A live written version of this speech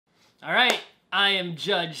All right, I am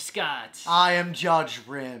Judge Scott. I am Judge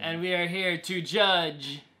Rim. And we are here to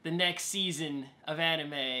judge the next season of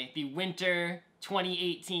anime, the winter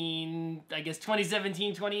 2018, I guess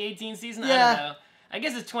 2017-2018 season? Yeah. I don't know. I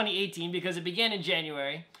guess it's 2018 because it began in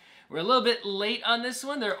January. We're a little bit late on this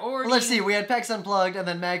one. They're already... Well, let's see. We had PAX Unplugged, and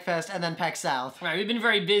then MagFest, and then PAX South. Right, we've been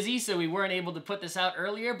very busy, so we weren't able to put this out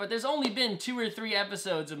earlier, but there's only been 2 or 3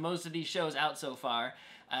 episodes of most of these shows out so far.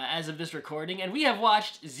 As of this recording, and we have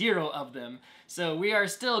watched 0 of them. So we are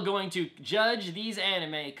still going to judge these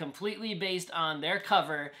anime completely based on their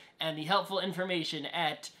cover and the helpful information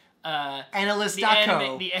at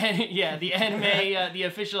Analyst.co. the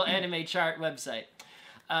official anime chart website.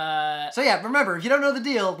 So yeah, remember, if you don't know the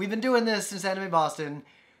deal, we've been doing this since Anime Boston.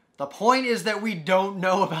 The point is that we don't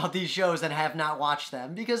know about these shows and have not watched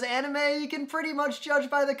them, because anime you can pretty much judge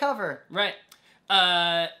by the cover. Right.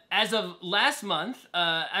 As of last month,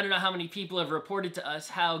 I don't know how many people have reported to us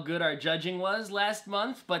how good our judging was last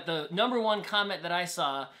month, but the #1 comment that I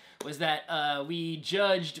saw was that we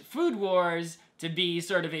judged Food Wars to be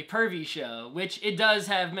sort of a pervy show, which it does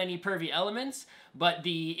have many pervy elements, but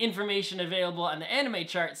the information available on the anime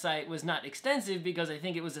chart site was not extensive because I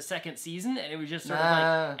think it was the 2nd season, and it was just sort of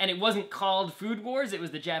like, and it wasn't called Food Wars, it was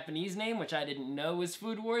the Japanese name, which I didn't know was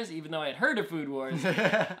Food Wars, even though I had heard of Food Wars.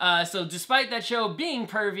 So despite that show being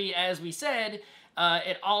pervy, as we said,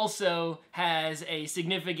 it also has a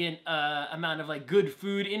significant amount of like good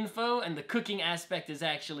food info, and the cooking aspect is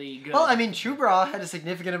actually good. Well, I mean, Chubra had a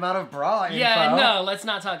significant amount of bra info. Yeah, no, let's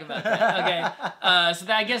not talk about that. Okay,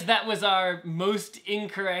 so I guess that was our most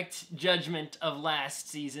incorrect judgment of last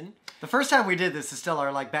season. The first time we did this is still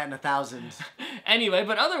our, like, batting 1,000. Anyway,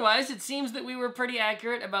 but otherwise, it seems that we were pretty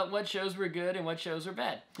accurate about what shows were good and what shows were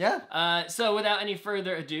bad. Yeah. So without any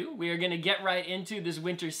further ado, we are going to get right into this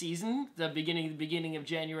winter season, the beginning of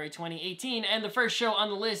January 2018, and the first show on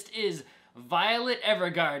the list is Violet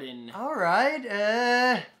Evergarden. All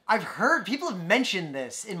right. I've heard, people have mentioned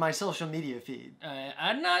this in my social media feed.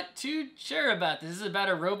 I'm not too sure about this. This is about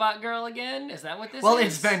a robot girl again? Is that what this is? Well,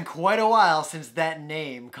 it's been quite a while since that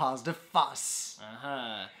name caused a fuss.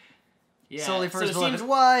 Uh-huh. Yeah. Solely for his beloved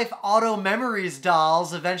wife, Auto Memories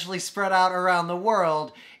dolls eventually spread out around the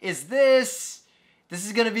world. This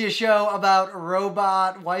is going to be a show about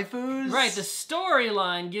robot waifus? Right, the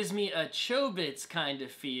storyline gives me a Chobits kind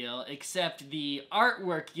of feel, except the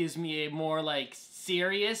artwork gives me a more, like,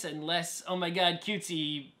 serious and less, oh my god,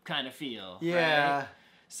 cutesy kind of feel. Yeah. Right?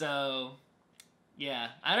 So, yeah,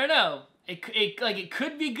 I don't know. It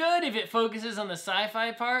could be good if it focuses on the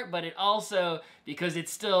sci-fi part, but it also, because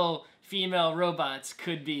it's still female robots,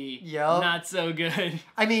 could be not so good.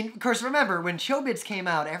 I mean, of course, remember, when Chobits came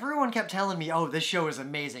out, everyone kept telling me, oh, this show is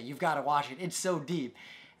amazing. You've got to watch it. It's so deep.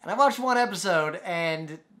 And I watched 1 episode,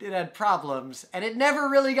 and it had problems, and it never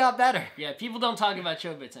really got better. Yeah, people don't talk about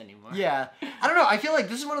Chobits anymore. Yeah. I don't know. I feel like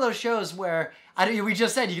this is one of those shows where, we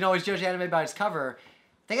just said you can always judge anime by its cover.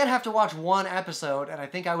 I think I'd have to watch 1 episode, and I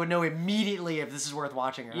think I would know immediately if this is worth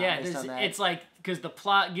watching or not. Yeah, based on that. It's like, because the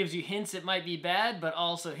plot gives you hints it might be bad, but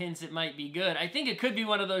also hints it might be good. I think it could be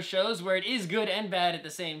one of those shows where it is good and bad at the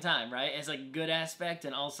same time, right? It's like a good aspect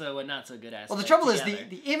and also a not so good aspect. Well, the trouble is,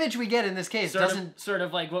 the image we get in this case doesn't... Sort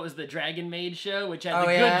of like, what was the Dragon Maid show, which had the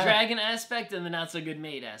good dragon aspect and the not so good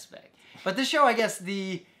maid aspect. But this show, I guess,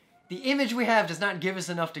 the image we have does not give us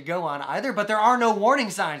enough to go on either, but there are no warning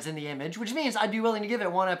signs in the image, which means I'd be willing to give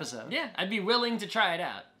it 1 episode. Yeah, I'd be willing to try it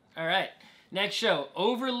out. All right. Next show,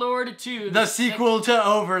 Overlord 2. The sequel to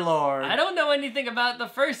Overlord. I don't know anything about the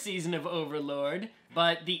first season of Overlord,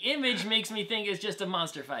 but the image makes me think it's just a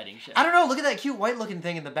monster fighting show. I don't know. Look at that cute white-looking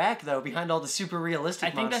thing in the back, though, behind all the super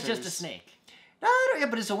realistic monsters. I think that's just a snake. No, yeah,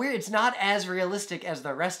 but it's not as realistic as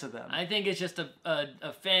the rest of them. I think it's just a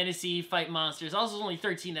fantasy fight monsters. Also, only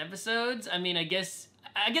 13 episodes. I mean, I guess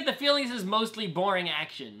I get the feeling this is mostly boring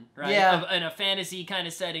action, right? Yeah. In a fantasy kind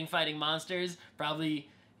of setting, fighting monsters. Probably,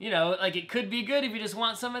 you know, like it could be good if you just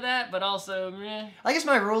want some of that, but also, meh. I guess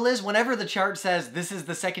my rule is whenever the chart says this is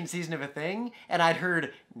the 2nd season of a thing, and I'd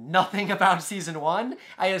heard nothing about season 1,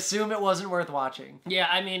 I assume it wasn't worth watching. Yeah,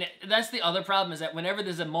 I mean, that's the other problem is that whenever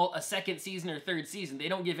there's a 2nd season or 3rd season, they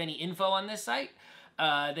don't give any info on this site.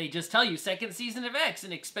 They just tell you 2nd season of X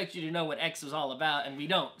and expect you to know what X was all about, and we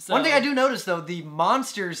don't. So, one thing I do notice, though, the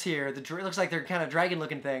monsters here, it looks like they're kind of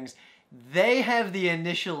dragon-looking things, they have the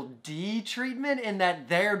initial D treatment in that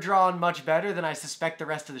they're drawn much better than I suspect the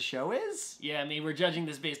rest of the show is. Yeah, I mean, we're judging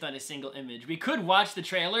this based on a single image. We could watch the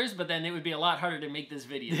trailers, but then it would be a lot harder to make this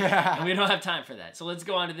video. Yeah. And we don't have time for that. So let's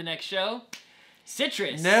go on to the next show.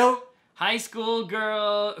 Citrus. Nope. high school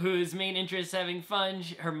girl whose main interest is having fun.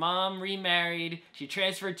 Her mom remarried. She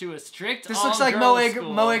transferred to a strict This looks like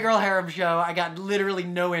Moe Girl Harem Show. I got literally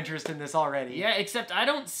no interest in this already. Yeah, except I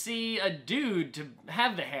don't see a dude to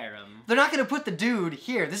have the harem. They're not going to put the dude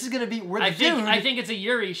here. This is going to be where the dude... I think it's a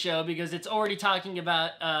Yuri show because it's already talking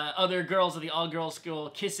about other girls of the all-girls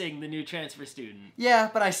school kissing the new transfer student. Yeah,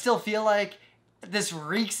 but I still feel like this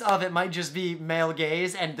reeks of it might just be male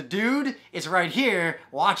gaze, and the dude is right here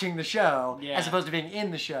watching the show, as opposed to being in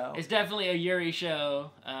the show. It's definitely a Yuri show.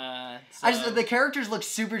 The characters look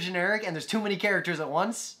super generic, and there's too many characters at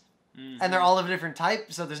once, and they're all of a different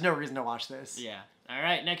type, so there's no reason to watch this. Yeah. All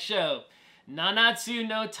right, next show. Nanatsu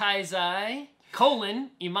no Taizai,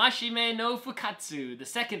 Imashime no Fukatsu, the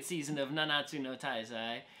second season of Nanatsu no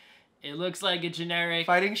Taizai. It looks like a generic...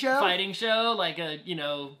 Fighting show, like a,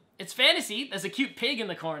 it's fantasy. There's a cute pig in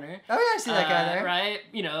the corner. Oh, yeah, I see that guy there. Right?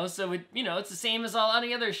 So it's the same as all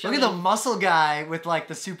any other show. Look at the muscle guy with, like,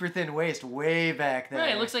 the super thin waist way back there.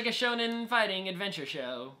 Right, it looks like a shonen fighting adventure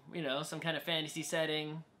show. Some kind of fantasy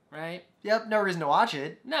setting, right? Yep, no reason to watch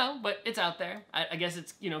it. No, but it's out there. I guess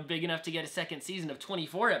it's, big enough to get a second season of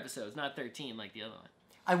 24 episodes, not 13 like the other one.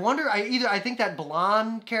 I wonder, I think that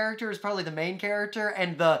blonde character is probably the main character,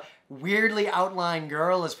 and the weirdly outlined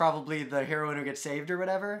girl is probably the heroine who gets saved or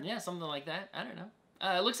whatever. Yeah, something like that. I don't know.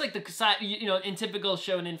 It looks like the side, in typical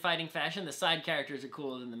shonen fighting fashion, the side characters are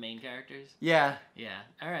cooler than the main characters. Yeah. Yeah,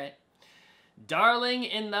 alright. Darling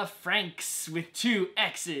in the Franxx with 2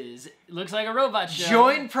 X's. Looks like a robot show.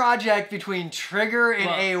 Joint project between Trigger and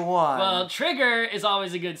A1. Well, Trigger is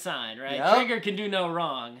always a good sign, right? Yep. Trigger can do no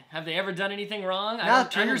wrong. Have they ever done anything wrong? No,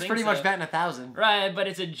 Trigger's pretty much batting 1,000. Right, but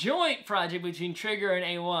it's a joint project between Trigger and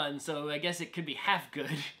A1, so I guess it could be half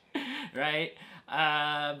good, right?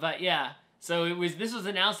 But yeah. So this was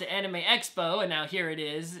announced at Anime Expo, and now here it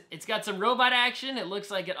is. It's got some robot action. It looks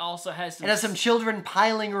like it also has some... It has some children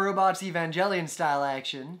piling robots Evangelion-style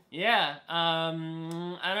action. Yeah,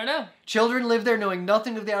 I don't know. Children live there knowing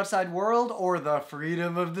nothing of the outside world or the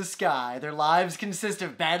freedom of the sky. Their lives consist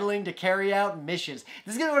of battling to carry out missions.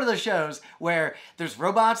 This is gonna be one of those shows where there's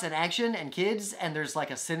robots and action and kids, and there's like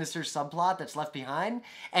a sinister subplot that's left behind,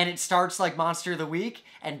 and it starts like Monster of the Week,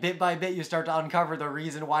 and bit by bit you start to uncover the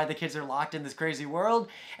reason why the kids are locked in this crazy world,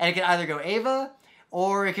 and it can either go Eva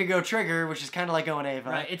or it could go Trigger, which is kind of like going Eva.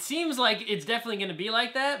 Right. It seems like it's definitely going to be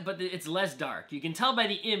like that, but it's less dark. You can tell by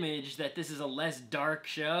the image that this is a less dark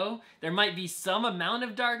show. There might be some amount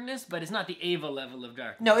of darkness, but it's not the Eva level of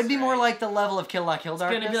darkness. No, it'd be more like the level of Kill La Kill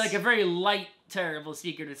darkness. It's going to be like a very light, terrible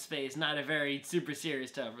Secret of Space, not a very super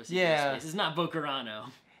serious, terrible Secret of Space. It's not Bokurano.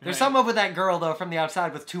 There's something up with that girl, though, from the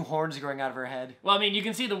outside with 2 horns growing out of her head. Well, I mean, you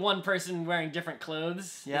can see the one person wearing different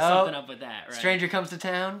clothes. Yep. There's something up with that, right? Stranger comes to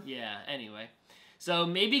town. Yeah, anyway. So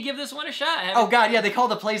maybe give this one a shot. Oh, God, yeah, they call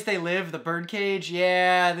the place they live the birdcage.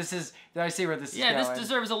 Yeah, I see where this is going. Yeah, this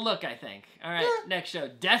deserves a look, I think. All right, next show.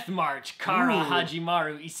 Death March, Kara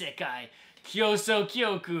Hajimaru Isekai, Kyoso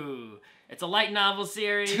Kyoku. It's a light novel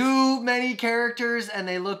series. Too many characters, and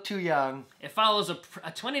they look too young. It follows a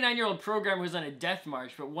 29-year-old programmer who's on a death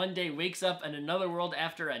march, but one day wakes up in another world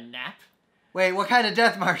after a nap. Wait, what kind of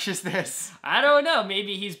death march is this? I don't know.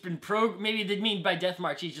 Maybe he's been maybe they mean by death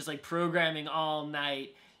march he's just like programming all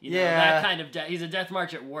night. You know, that kind of he's a death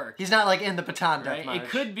march at work. He's not like in the Patan death march. It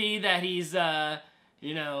could be that he's yeah,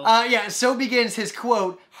 so begins his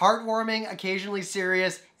quote, heartwarming, occasionally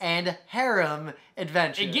serious, and harem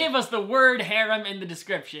adventure. It gave us the word harem in the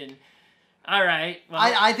description. All right. Well,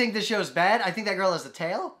 I think this show's bad. I think that girl has a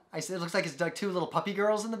tail. It looks like it's like 2 little puppy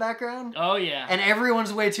girls in the background. Oh, yeah. And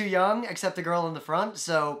everyone's way too young, except the girl in the front,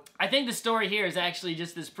 so... I think the story here is actually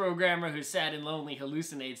just this programmer who's sad and lonely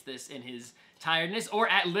hallucinates this in his tiredness, or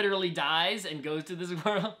literally dies and goes to this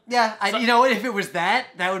world. Yeah, you know what? If it was that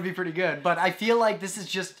would be pretty good. But I feel like this is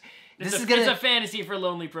just... It's a fantasy for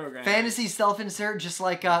lonely programmers. Fantasy self-insert, just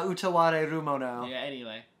like Utaware Rumono. Yeah,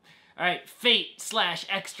 anyway. All right,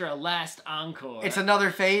 Fate/Extra Last Encore. It's another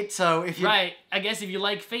Fate, so if you... Right, I guess if you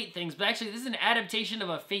like Fate things, but actually this is an adaptation of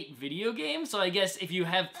a Fate video game, so I guess if you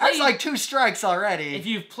have played... That's like 2 strikes already. If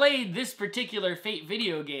you've played this particular Fate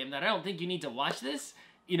video game, then I don't think you need to watch this.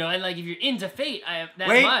 You know, and like if you're into Fate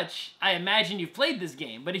much, I imagine you've played this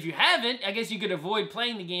game. But if you haven't, I guess you could avoid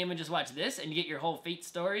playing the game and just watch this and get your whole Fate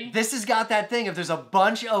story. This has got that thing if there's a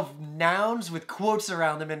bunch of nouns with quotes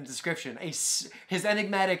around them in the description. His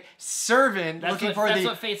enigmatic servant looking for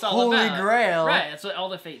the Holy Grail. Right, that's what all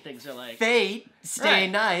the Fate things are like. Fate, stay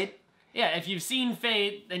night. Yeah, if you've seen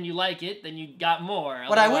Fate and you like it, then you got more.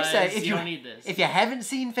 What I would say, if you don't need this. If you haven't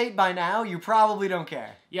seen Fate by now, you probably don't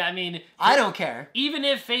care. Yeah, I mean... I don't care. Even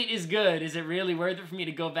if Fate is good, is it really worth it for me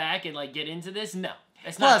to go back and, like, get into this? No.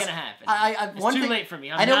 It's not gonna happen. It's too late for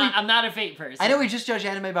me. I'm not a Fate person. I know we just judge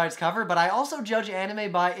anime by its cover, but I also judge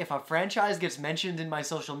anime by if a franchise gets mentioned in my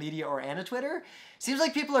social media or Anna Twitter. Seems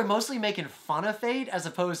like people are mostly making fun of Fate as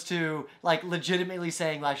opposed to like legitimately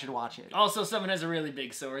saying I should watch it. Also, someone has a really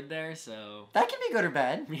big sword there, so that can be good or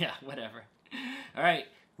bad. Yeah, whatever. All right,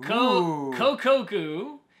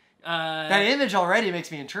 Kokoku. That image already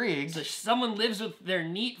makes me intrigued. So someone lives with their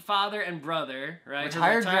neat father and brother, right?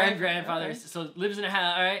 Retired grandfather. Right. So lives in a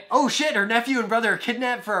house, all right? Oh shit, her nephew and brother are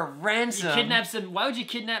kidnapped for a ransom. Why would you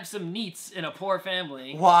kidnap some neats in a poor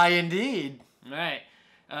family? Why indeed? All right.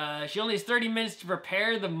 She only has 30 minutes to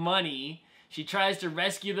prepare the money. She tries to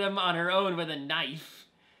rescue them on her own with a knife.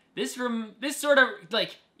 This sort of,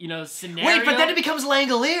 like, scenario... Wait, but then it becomes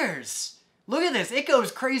Langoliers! Look at this. It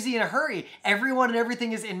goes crazy in a hurry. Everyone and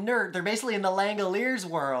everything is inert. They're basically in the Langoliers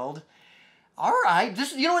world. All right.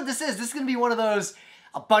 You know what this is? This is going to be one of those...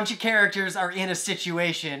 A bunch of characters are in a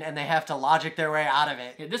situation and they have to logic their way out of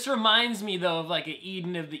it. Yeah, this reminds me, though, of like an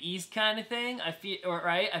Eden of the East kind of thing. I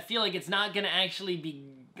feel like it's not going to actually be,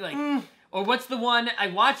 like... Or what's the one? I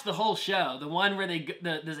watched the whole show. The one where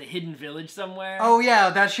there's a hidden village somewhere. Oh yeah,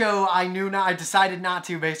 that show I decided not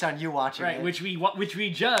to based on you watching it. Right, which we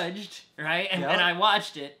judged, right? And I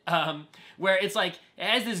watched it. Where it's like it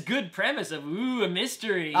has this good premise of a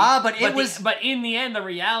mystery. But in the end, the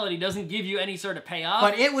reality doesn't give you any sort of payoff.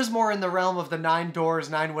 But it was more in the realm of the 9 doors,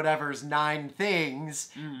 9 whatevers, 9 things.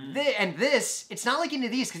 Mm-hmm. And this, it's not like Eden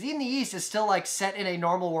of the East, because Eden of the East is still like set in a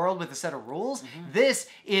normal world with a set of rules. Mm-hmm. This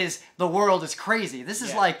is the world is crazy. This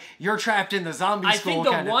is like you're trapped in the zombie school kind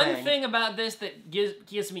of thing. I think the one thing about this that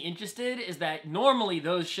gets me interested is that normally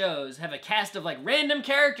those shows have a cast of like random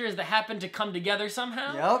characters that happen to come together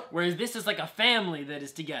somehow. Yep. Whereas this is like a family that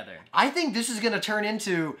is together. I think this is going to turn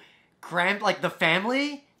into the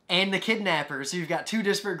family and the kidnappers. So you've got 2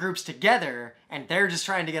 disparate groups together, and they're just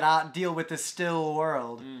trying to deal with this still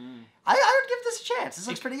world. Mm-hmm. I would give this a chance. This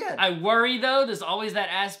looks pretty good. I worry, though, there's always that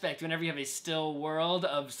aspect whenever you have a still world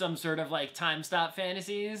of some sort of, like, time-stop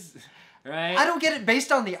fantasies, right? I don't get it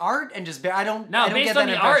based on the art and just... I don't based get on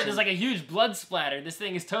that the art, there's, like, a huge blood splatter. This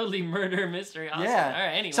thing is totally murder mystery. Awesome. Yeah. All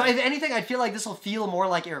right, anyway. So, if anything, I feel like this will feel more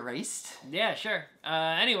like Erased. Yeah, sure.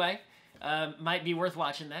 Anyway, might be worth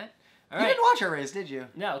watching that. All you right. didn't watch Erased, did you?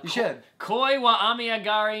 No. You should. Koi wa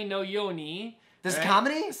Amiagari no Yoni. This is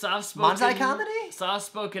comedy? Soft-spoken... Manzai comedy?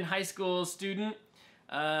 Soft-spoken high school student.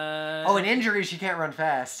 An injury, she can't run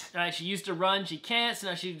fast. Right, she used to run, she can't, so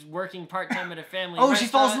now she's working part-time at a family restaurant. She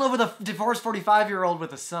falls in love with a divorced 45-year-old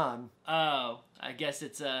with a son. Oh, I guess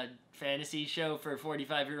it's a fantasy show for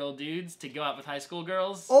 45-year-old dudes to go out with high school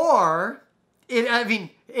girls? Or,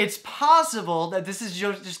 it's possible that this is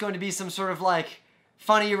just going to be some sort of, like,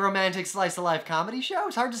 funny, romantic, slice-of-life comedy show.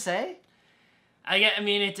 It's hard to say.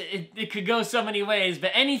 It could go so many ways, but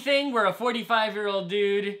anything where a 45-year-old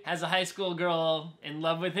dude has a high school girl in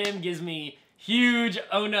love with him gives me huge,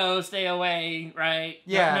 oh no, stay away, right?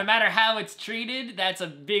 Yeah. No matter how it's treated, that's a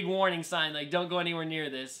big warning sign, like, don't go anywhere near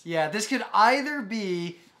this. Yeah, this could either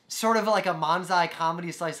be sort of like a Manzai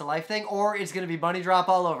comedy slice-of-life thing, or it's going to be Bunny Drop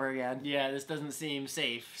all over again. Yeah, this doesn't seem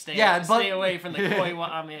safe. Stay away from the Koi wa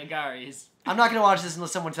Amiagaris. I'm not going to watch this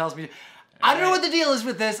unless someone tells me... I don't know what the deal is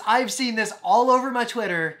with this. I've seen this all over my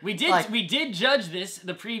Twitter. We did judge this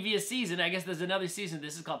the previous season. I guess there's another season.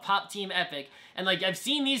 This is called Pop Team Epic. And like I've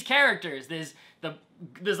seen these characters. There's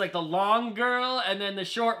like the long girl and then the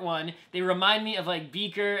short one. They remind me of like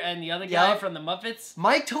Beaker and the other guy from the Muppets.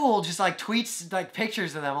 Mike Toole just like tweets like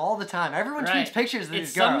pictures of them all the time. Everyone tweets pictures of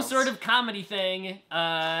these girls. It's some sort of comedy thing.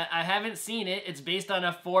 I haven't seen it. It's based on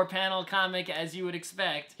a 4-panel comic, as you would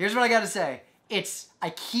expect. Here's what I gotta say. I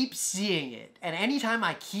keep seeing it, and anytime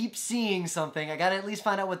I keep seeing something, I gotta at least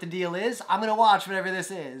find out what the deal is. I'm gonna watch whatever this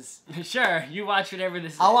is. Sure, you watch whatever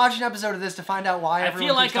this is. I'll watch an episode of this to find out why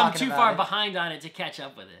everyone keeps talking about it. I feel like I'm too far behind on it to catch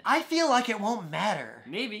up with it. I feel like it won't matter.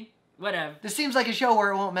 Maybe. Whatever. This seems like a show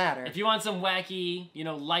where it won't matter. If you want some wacky,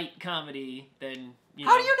 light comedy, then...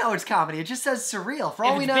 How do you know it's comedy? It just says surreal. For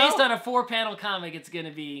all we know... If it's based on a 4-panel comic, it's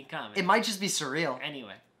gonna be comedy. It might just be surreal.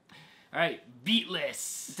 Anyway. Alright,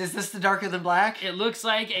 Beatless. Is this the Darker Than Black? It looks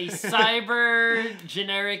like a cyber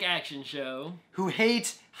generic action show. Who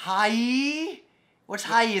hate Hai? What's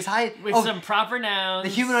Hai? Is Hai... With some proper nouns. The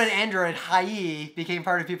humanoid android Hai became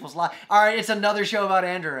part of people's lives. Alright, it's another show about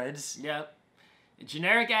androids. Yep. A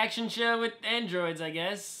generic action show with androids, I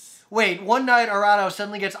guess. Wait, one night Arado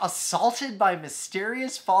suddenly gets assaulted by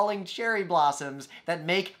mysterious falling cherry blossoms that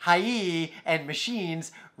make Hai and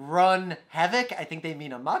machines run havoc. I think they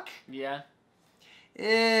mean amok. Yeah.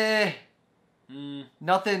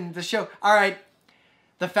 Nothing. The show... Alright.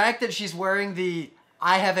 The fact that she's wearing the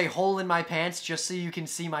I have a hole in my pants just so you can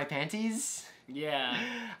see my panties. Yeah.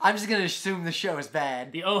 I'm just gonna assume the show is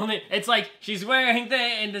bad. It's like she's wearing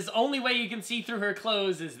and the only way you can see through her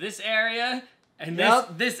clothes is this area and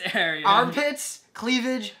this area. Armpits,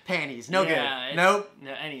 cleavage, panties. No good. Nope.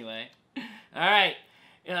 No, anyway. All right.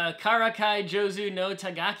 Karakai Jozu no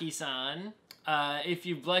Tagaki-san. If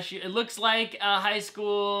you blush, it looks like a high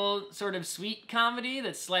school sort of sweet comedy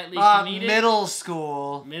that's slightly comedic. Middle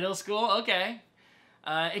school. Middle school, okay.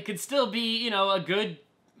 It could still be, a good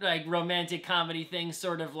like romantic comedy thing,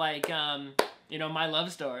 sort of like My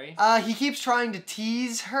Love Story. He keeps trying to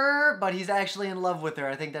tease her, but he's actually in love with her.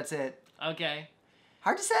 I think that's it. Okay.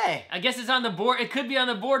 Hard to say. I guess it's on the board. It could be on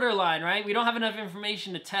the borderline, right? We don't have enough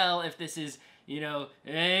information to tell if this is,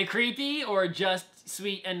 creepy or just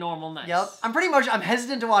sweet and normal nice. Yep. I'm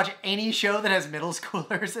hesitant to watch any show that has middle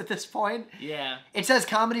schoolers at this point. Yeah. It says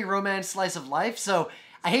comedy, romance, slice of life, so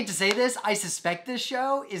I hate to say this, I suspect this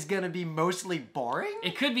show is going to be mostly boring.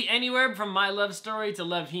 It could be anywhere from My Love Story to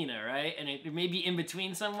Love Hina, right? And it may be in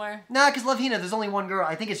between somewhere. Nah, because Love Hina, there's only one girl.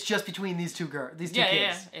 I think it's just between these two kids.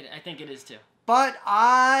 Yeah, I think it is too. But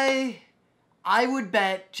I would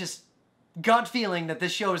bet, just gut feeling, that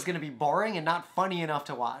this show is going to be boring and not funny enough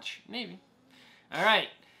to watch. Maybe. All right.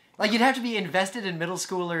 Like, you'd have to be invested in middle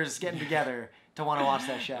schoolers getting together to want to watch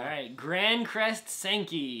that show. All right. Grand Crest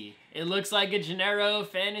Senki. It looks like a Gennaro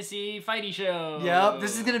fantasy fighty show. Yep.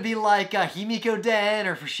 This is going to be like Himiko Den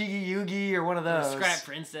or Fushigi Yugi or one of those. Scrap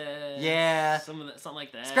Princess. Yeah. Something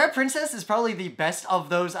like that. Scrap Princess is probably the best of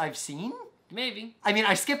those I've seen. Maybe. I mean,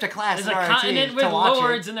 I skipped a class There's in a RT continent with to watch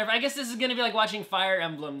lords it. in there. I guess this is going to be like watching Fire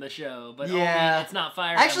Emblem, the show, but only it's not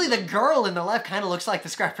Fire Actually, Emblem. the girl in the left kind of looks like the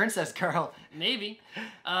Scrap Princess girl. Maybe.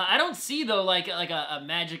 I don't see, though, like a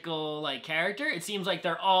magical character. It seems like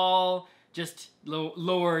they're all just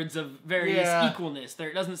lords of various equalness.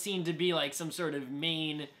 There doesn't seem to be like some sort of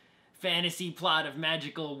main fantasy plot of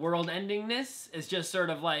magical world endingness. It's just sort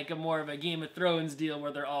of like more of a Game of Thrones deal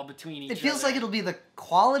where they're all between each other. It feels like it'll be the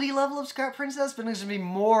quality level of Scrap Princess, but it's going to be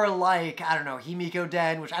more like, I don't know, Himiko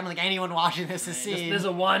Den, which I don't think anyone watching this has seen. There's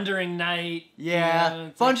a wandering knight. Yeah.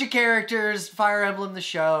 Bunch of characters, Fire Emblem the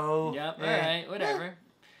show. Yep, alright, whatever.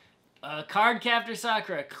 Card Captor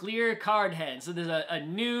Sakura, Clear Card Head. So there's a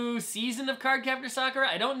new season of Card Captor Sakura.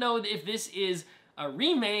 I don't know if this is a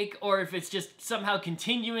remake or if it's just somehow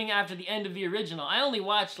continuing after the end of the original. I only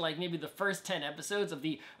watched maybe the first 10 episods of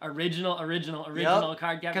the original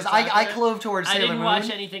Card Captor Because Sakura. I clove towards Sailor Moon. I didn't watch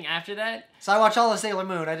anything after that. So I watched all of Sailor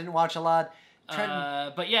Moon. I didn't watch a lot.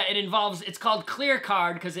 But yeah, it's called Clear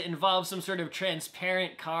Card because it involves some sort of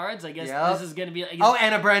transparent cards. I guess this is going to be...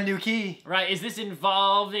 and a brand new key. Right. Is this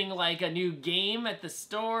involving a new game at the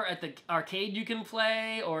store, at the arcade you can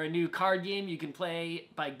play, or a new card game you can play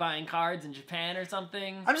by buying cards in Japan or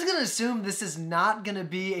something? I'm just going to assume this is not going to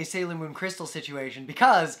be a Sailor Moon Crystal situation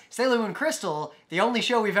because Sailor Moon Crystal, the only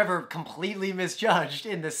show we've ever completely misjudged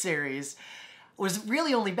in this series, was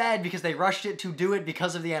really only bad because they rushed it to do it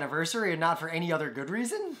because of the anniversary and not for any other good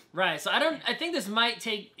reason. Right, so I think this might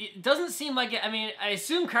take, it doesn't seem like it, I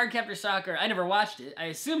assume Card Captor Sakura, I never watched it, I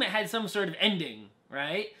assume it had some sort of ending,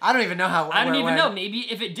 right? I don't even know how. I don't even know, maybe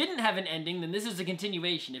if it didn't have an ending, then this is a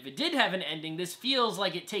continuation. If it did have an ending, this feels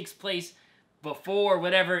like it takes place before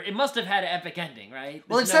whatever, it must have had an epic ending, right?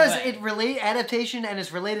 Well, it says adaptation and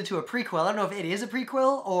it's related to a prequel. I don't know if it is a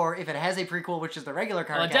prequel or if it has a prequel, which is the regular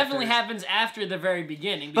Card Captors. It definitely happens after the very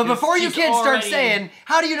beginning. But before you kids start saying,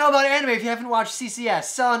 how do you know about anime if you haven't watched CCS?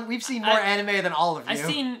 Son, we've seen more anime than all of you. I've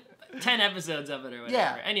seen 10 episodes of it or whatever.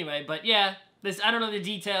 Yeah. Anyway, but yeah, I don't know the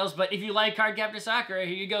details, but if you like Card Captor Sakura,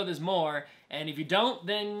 here you go, there's more. And if you don't,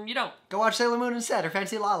 then you don't. Go watch Sailor Moon instead, or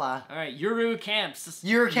Fancy Lala. All right, Yuru camps.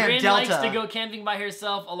 Yuru Camp Rin Delta. likes to go camping by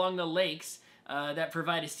herself along the lakes that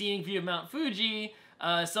provide a scenic view of Mount Fuji.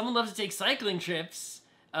 Someone loves to take cycling trips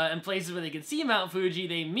in places where they can see Mount Fuji.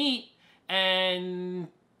 They meet, and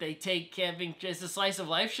they take camping. Just a slice of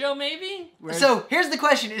life show, maybe? So, here's the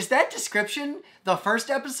question. Is that description the first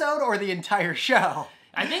episode or the entire show?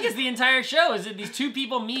 I think it's the entire show. Is that these two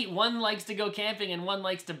people meet. One likes to go camping and one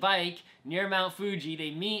likes to bike near Mount Fuji.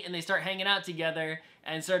 They meet and they start hanging out together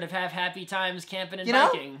and sort of have happy times camping and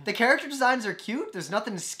biking. The character designs are cute. There's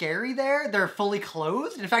nothing scary there. They're fully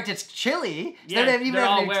clothed. In fact, it's chilly. Yeah, they're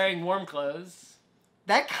all wearing warm clothes.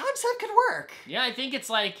 That concept could work. Yeah, I think it's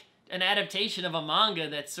like an adaptation of a manga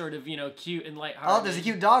that's sort of, cute and lighthearted. Oh, there's a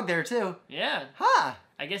cute dog there, too. Yeah. Huh.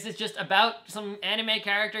 I guess it's just about some anime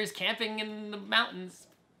characters camping in the mountains.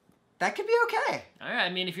 That could be okay. All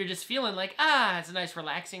right, if you're just feeling like, it's a nice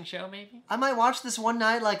relaxing show, maybe. I might watch this one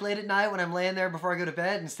night, late at night when I'm laying there before I go to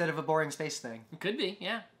bed, instead of a boring space thing. It could be,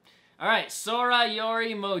 yeah. All right, Sora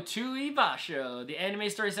Yori Motui Basho. The anime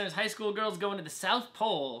story centers high school girls going to the South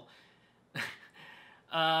Pole.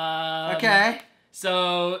 Okay.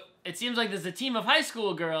 So it seems like there's a team of high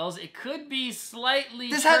school girls. It could be slightly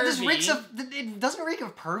This reeks of... It doesn't reek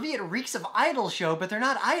of pervy. It reeks of idol show, but they're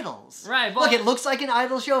not idols. Right. Look, it looks like an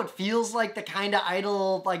idol show. It feels like the kind of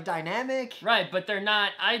idol like dynamic. Right, but they're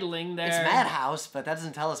not idling. It's Madhouse, but that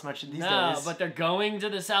doesn't tell us much these days. No, but they're going to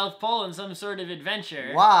the South Pole in some sort of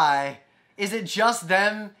adventure. Why? Is it just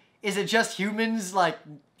them? Is it just humans, like,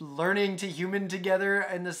 learning to human together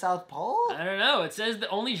in the South Pole? I don't know. It says the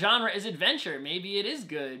only genre is adventure. Maybe it is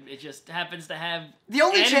good. It just happens to have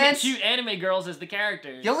cute anime girls as the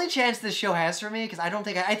characters. The only chance this show has for me, because I don't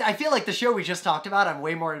think... I feel like the show we just talked about, I'm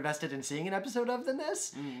way more invested in seeing an episode of than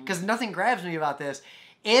this, because nothing grabs me about this.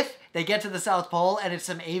 If they get to the South Pole and it's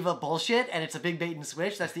some Ava bullshit and it's a big bait and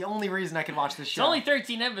switch, that's the only reason I can watch this show. It's only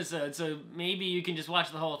 13 episodes, so maybe you can just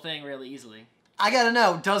watch the whole thing really easily. I gotta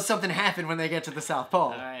know, does something happen when they get to the South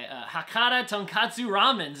Pole? Alright, Hakata Tonkatsu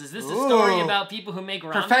Ramens. Is this a story about people who make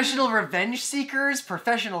ramen? Professional revenge seekers,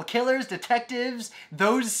 professional killers, detectives,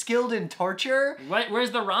 those skilled in torture? Where's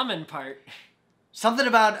the ramen part? Something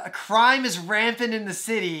about a crime is rampant in the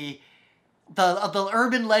city. The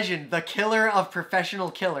urban legend, the killer of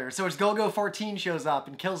professional killers. So it's Go-Go 14 shows up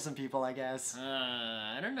and kills some people, I guess.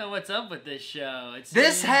 I don't know what's up with this show.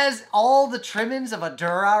 This has all the trimmings of a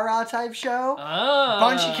Durara type show. Oh.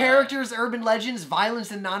 Bunch of characters, urban legends,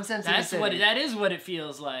 violence and nonsense in the city. That is what it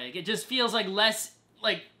feels like. It just feels like less,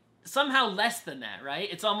 like somehow less than that, right?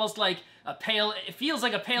 It's almost like it feels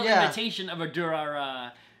like a pale imitation of a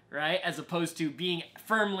Durara. Right, as opposed to being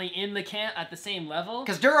firmly in the camp at the same level.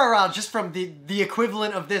 Because Durara, just from the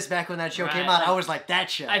equivalent of this back when that show came out, like, I was like, that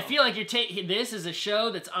show. I feel like you're taking this as a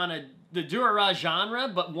show that's on the Durara genre,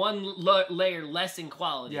 but one layer less in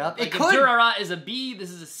quality. Yep, like if Durara is a B, this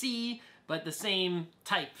is a C, but the same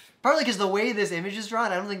type. Partly because the way this image is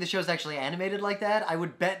drawn, I don't think the show's actually animated like that. I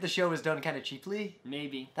would bet the show is done kind of cheaply.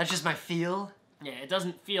 Maybe. That's just my feel. Yeah, it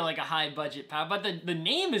doesn't feel like a high budget power, but the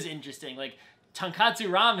name is interesting. Like, Tonkatsu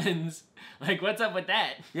Ramens, like what's up with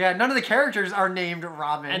that? Yeah, none of the characters are named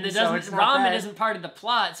ramen. And ramen isn't part of the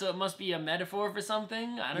plot, so it must be a metaphor for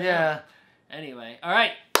something. I don't know. Anyway, all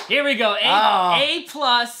right, here we go. A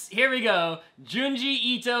plus. Here we go. Junji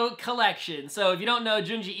Ito collection. So if you don't know,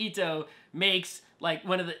 Junji Ito makes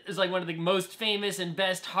one of the most famous and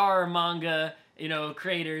best horror manga,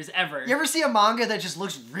 creators ever. You ever see a manga that just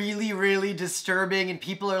looks really, really disturbing and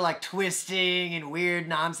people are like twisting and weird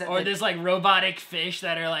nonsense? Or there's like robotic fish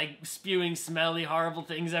that are like spewing smelly, horrible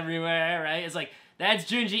things everywhere, right? It's like, that's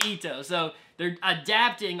Junji Ito. So they're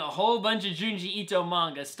adapting a whole bunch of Junji Ito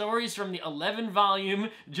manga, stories from the 11-volume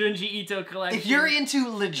Junji Ito collection. If you're into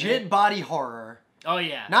legit body horror... Oh,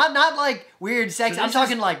 yeah. Not like weird sex. I'm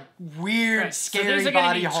talking like weird, scary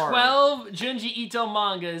body horror. 12 Junji Ito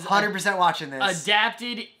mangas. 100% watching this.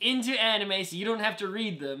 Adapted into anime, so you don't have to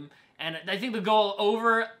read them. And I think the goal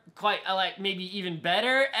over quite, maybe even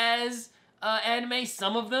better as anime,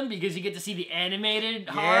 some of them, because you get to see the animated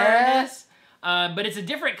horrorness. But it's a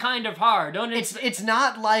different kind of horror. It's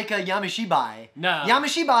not like a Yamishibai. No.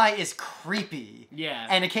 Yamishibai is creepy. Yeah.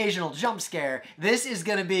 An occasional jump scare. This is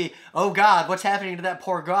gonna be, oh God, what's happening to that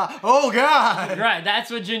poor guy? Oh God! Right,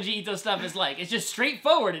 that's what Junji Ito stuff is like. It's just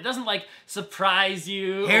straightforward. It doesn't surprise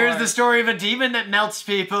you. Here's the story of a demon that melts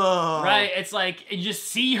people. Right, it's like, you just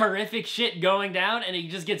see horrific shit going down and it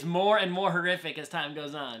just gets more and more horrific as time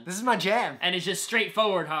goes on. This is my jam. And it's just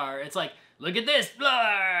straightforward horror. It's like, look at this,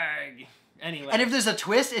 blarg! Anyway. And if there's a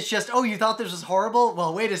twist, it's just, oh, you thought this was horrible?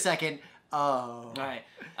 Well, wait a second. Oh. Alright.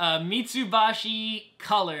 Mitsubashi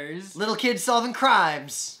Colors. Little kids solving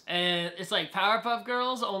crimes. And it's like Powerpuff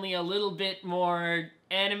Girls, only a little bit more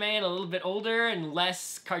anime and a little bit older and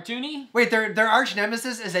less cartoony. Wait, their arch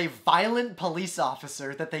nemesis is a violent police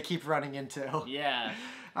officer that they keep running into. Yeah.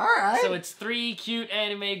 Alright. So it's 3 cute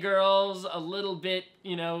anime girls, a little bit,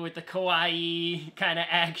 with the kawaii kind of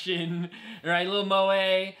action, right? A little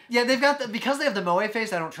moe. Yeah, they've got because they have the moe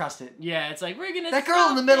face, I don't trust it. Yeah, it's like, we're gonna That girl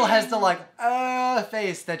in the middle has the,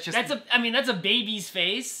 face that just... That's a baby's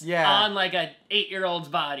face on, a 8-year-old's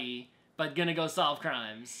body, but gonna go solve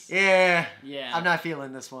crimes. Yeah. Yeah. I'm not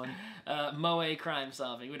feeling this one. Moe crime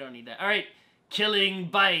solving. We don't need that. Alright. Killing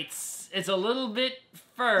Bites. It's a little bit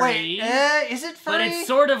furry. Wait, is it furry? But it's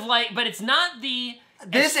sort of but it's not the...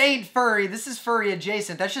 This ain't furry. This is furry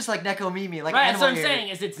adjacent. That's just like Nekomimi, right, that's what I'm saying,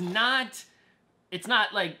 is it's not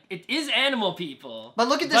it is animal people. But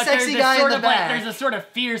look at the sexy guy in the back. There's a sort of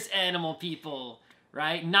fierce animal people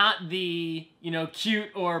right? Not the, cute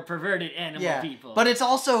or perverted animal people. But it's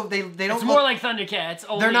also they don't. It's more like Thundercats.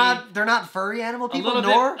 Only they're not furry animal people.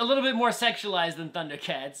 A little bit more sexualized than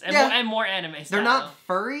Thundercats, and more anime style. They're not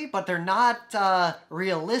furry, but they're not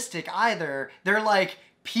realistic either. They're like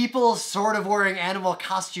people sort of wearing animal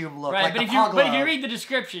costume look, right? Like but if you read the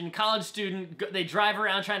description, college student, they drive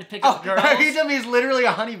around trying to pick up girls. He told me he's literally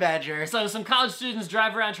a honey badger. So some college students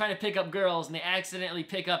drive around trying to pick up girls, and they accidentally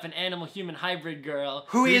pick up an animal-human hybrid girl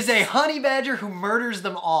who is a honey badger who murders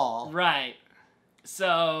them all. Right.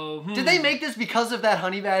 So did they make this because of that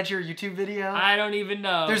honey badger YouTube video? I don't even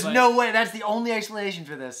know. There's no way. That's the only explanation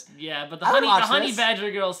for this. Yeah, but the honey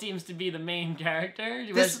badger girl seems to be the main character.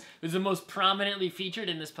 Who's the most prominently featured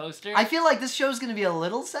in this poster. I feel like this show's going to be a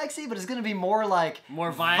little sexy, but it's going to be more like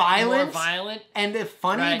more violent and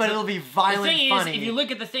funny, right. But it'll be violent. The thing funny. is, if you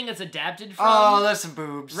look at the thing that's adapted from, there's some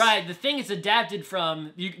boobs. Right, the thing it's adapted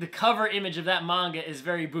from, the cover image of that manga is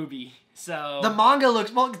very booby. So the manga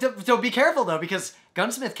looks so be careful though, because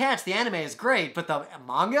Gunsmith Cats the anime is great, but the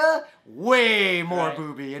manga way more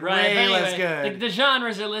booby and way less good. The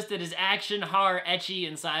genres are listed as action, horror, ecchi,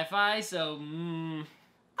 and sci-fi. So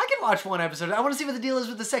I can watch one episode. I want to see what the deal is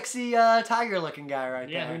with the sexy tiger-looking guy right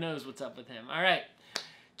there. Yeah, who knows what's up with him? All right.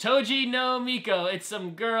 Toji no Miko. It's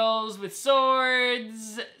some girls with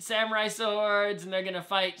swords, samurai swords, and they're gonna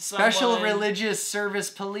fight Special Religious Service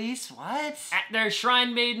Police? What? They're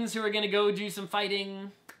shrine maidens who are gonna go do some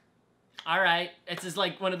fighting. Alright, it's just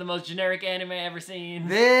like one of the most generic anime I've ever seen.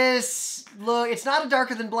 It's not a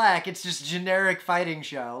Darker Than Black, it's just generic fighing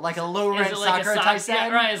show. Like a low-rent Sakura Taisen yeah,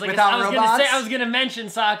 right. It's like without robots. I was gonna mention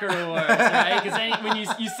Sakura Wars, right? Because when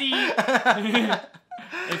you see...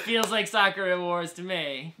 It feels like Sakura Wars to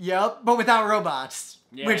me. Yep, but without robots.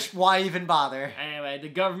 Yeah. Which, why even bother? Anyway, the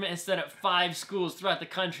government has set up 5 schools throughout the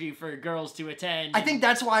country for girls to attend. I think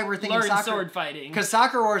that's why we're thinking learn sword fighting. Because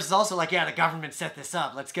Sakura Wars is also like, the government set this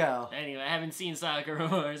up, let's go. Anyway, I haven't seen Sakura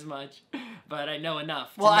Wars much, but I know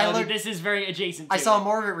enough to know that this is very adjacent to I saw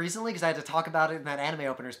more of it recently because I had to talk about it in that anime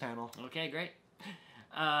openers panel. Okay, great.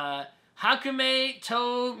 Hakume to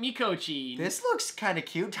Mikochi. This looks kind of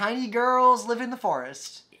cute. Tiny girls live in the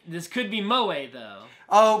forest. This could be Moe, though.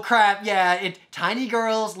 Oh, crap, yeah. Tiny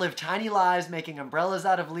girls live tiny lives making umbrellas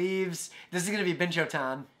out of leaves. This is going to be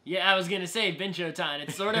Binchotan. Yeah, I was going to say Binchotan.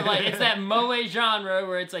 It's sort of like, it's that Moe genre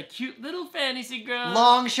where it's like cute little fantasy girl.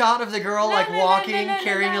 Long shot of the girl walking,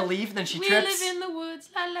 carrying a leaf, and then she trips. We live in the woods,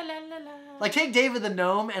 la la la la la. Like, take David the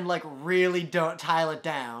Gnome and, really don't tile it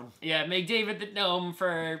down. Yeah, make David the Gnome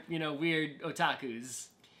for, weird otakus.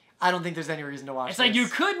 I don't think there's any reason to watch this. It's like you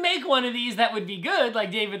could make one of these that would be good,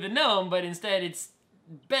 like David the Gnome, but instead it's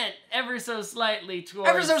bent ever so slightly towards...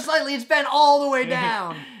 Ever so slightly, it's bent all the way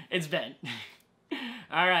down. It's bent.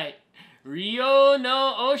 All right. Ryo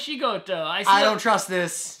no Oshigoto. I don't trust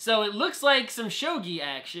this. So it looks like some shogi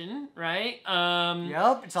action, right?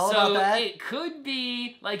 Yep, it's all about that. So it could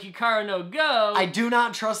be like Hikaru no Go. I do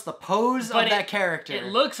not trust the pose of that character.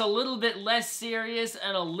 It looks a little bit less serious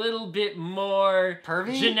and a little bit more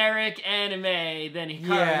pervy? Generic anime than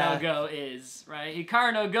Hikaru no Go is, right?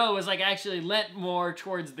 Hikaru no Go is actually lent more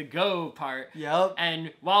towards the Go part. Yep.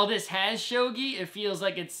 And while this has shogi, it feels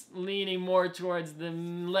like it's leaning more towards the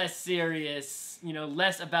less serious,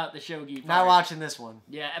 less about the shogi part. Not watching this one.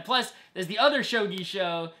 Yeah, and plus, there's the other shogi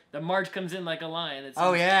show, The March Comes In Like a Lion.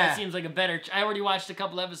 That seems like a better... I already watched a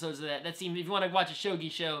couple episodes of that. That seems... If you want to watch a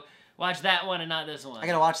shogi show, watch that one and not this one. I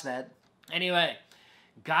gotta watch that. Anyway,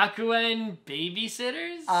 Gakuen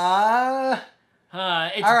Babysitters?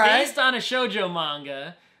 It's based on a shoujo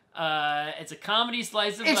manga. It's a comedy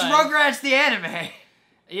slice of life. It's Rugrats the anime!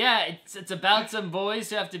 Yeah, it's about some boys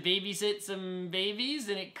who have to babysit some babies,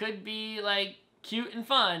 and it could be, cute and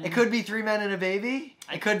fun. It could be 3 Men and a Baby.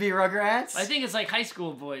 It could be Rugrats. I think it's, high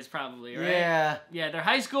school boys, probably, right? Yeah. Yeah, they're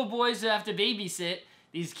high school boys who have to babysit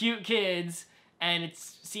these cute kids, and it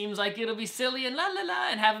seems like it'll be silly and la-la-la,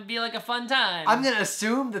 and have it be, a fun time. I'm gonna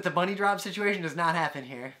assume that the bunny drop situation does not happen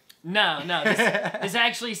here. No. This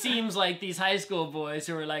actually seems like these high school boys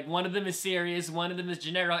who are one of them is serious, one of them is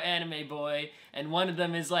Gennaro anime boy, and one of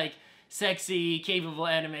them is sexy, capable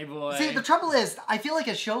anime boy. See, the trouble is, I feel like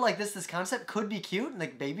a show like this concept could be cute,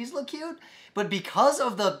 and babies look cute, but because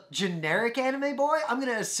of the generic anime boy, I'm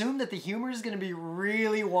gonna assume that the humor is gonna be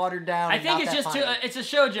really watered down. I think it's just it's a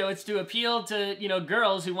shoujo. It's to appeal to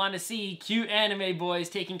girls who want to see cute anime boys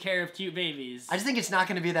taking care of cute babies. I just think it's not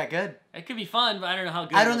gonna be that good. It could be fun, but I don't know how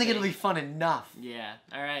good. I don't think it'll be fun enough. Yeah.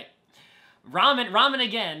 All right. Ramen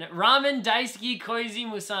again. Ramen Daisuki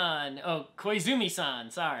Koizumi-san. Oh,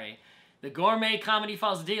 Koizumi-san. Sorry. The gourmet comedy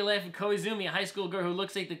follows a daily life of Koizumi, a high school girl who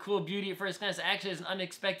looks like the cool beauty at first glance, actually has an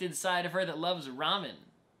unexpected side of her that loves ramen.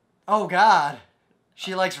 Oh, God.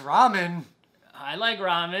 She likes ramen. I like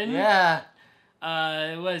ramen. Yeah.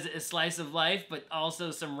 It was a slice of life, but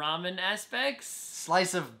also some ramen aspects.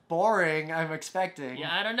 Slice of boring, I'm expecting.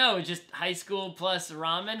 Yeah, I don't know. Just high school plus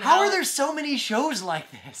ramen. How are there so many shows like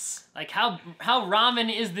this? Like, how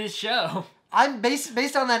ramen is this show? I'm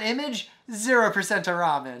based on that image, 0% of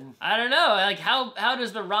ramen. I don't know. Like, how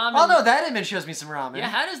does the ramen... Oh, no, that image shows me some ramen. Yeah,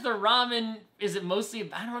 how does the ramen... Is it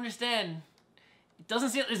mostly... I don't understand. It doesn't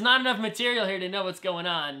seem... There's not enough material here to know what's going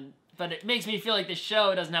on. But it makes me feel like the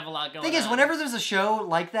show doesn't have a lot going on. Thing is, whenever there's a show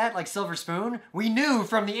like that, like Silver Spoon, we knew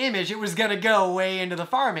from the image it was going to go way into the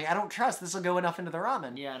farming. I don't trust this will go enough into the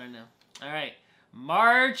ramen. Yeah, I don't know. All right.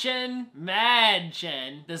 Marchen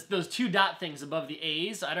Madchen. There's those 2 dot things above the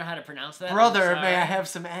A's. So I don't know how to pronounce that. Brother, may I have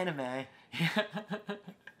some anime?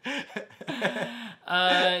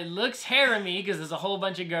 It looks harem-y because there's a whole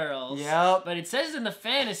bunch of girls. Yep. But it says in the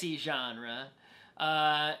fantasy genre.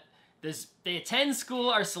 They attend school,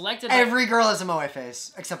 are selected... Every girl has a moe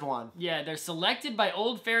face, except one. Yeah, they're selected by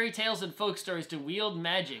old fairy tales and folk stories to wield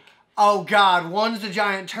magic. Oh, God. One's the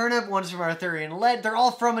giant turnip, one's from Arthurian lead. They're all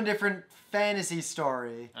from a different fantasy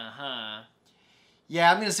story. Uh-huh. Yeah,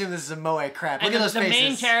 I'm going to assume this is a moe crap. Look at those faces. The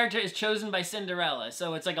main character is chosen by Cinderella.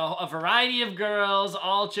 So it's like a variety of girls,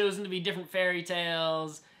 all chosen to be different fairy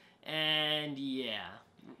tales. And, yeah.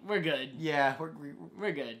 We're good. Yeah,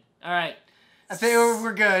 we're good. All right. I think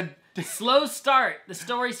we're good. Slow start. The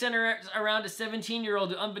story centers around a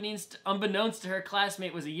 17-year-old who, unbeknownst to her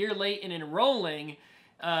classmate, was a year late in enrolling.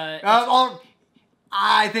 I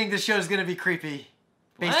think this show's gonna be creepy,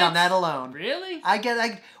 based on that alone. Really?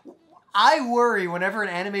 I worry whenever an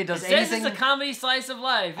anime does anything. It says it's a comedy slice of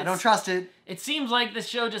life. I don't trust it. It seems like the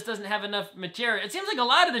show just doesn't have enough material. It seems like a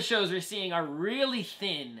lot of the shows we're seeing are really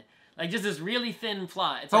thin. Like, just this really thin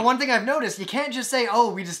plot. But one thing I've noticed, you can't just say,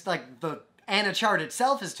 oh, we just, like, the Anna chart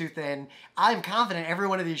itself is too thin. I'm confident every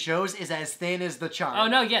one of these shows is as thin as the chart. Oh,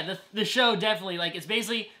 no, yeah, the show definitely, like, it's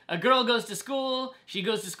basically a girl goes to school, she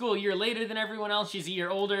goes to school a year later than everyone else, she's a year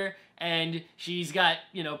older, and she's got,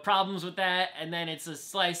 you know, problems with that, and then it's a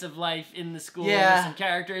slice of life in the school with some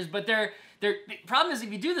characters, but the problem is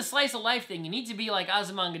if you do the slice of life thing, you need to be like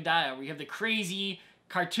Azumanga where you have the crazy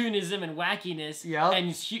cartoonism and wackiness,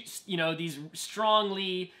 and, you know, these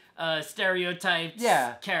strongly... stereotyped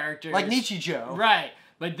characters. Like Nichijou. Right.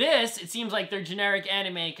 But this, it seems like they're generic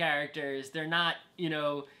anime characters. They're not, you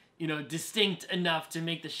know, distinct enough to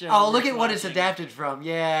make the show. Oh, look at what it's adapted from.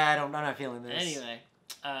 Yeah, I'm not feeling this. Anyway.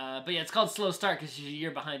 But yeah, it's called Slow Start because she's a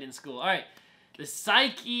year behind in school. All right. The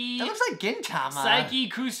Psyche... That looks like Gintama. Psyche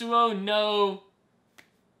Kusuo no...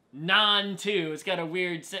 Non-2. It's got a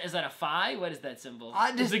weird... Is that a phi? What is that symbol?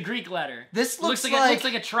 It's a Greek letter. This looks like... It looks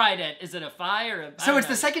like a trident. Is it a phi or a... So it's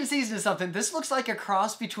the second season of something. This looks like a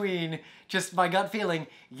cross between, just my gut feeling,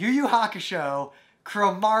 Yu Yu Hakusho,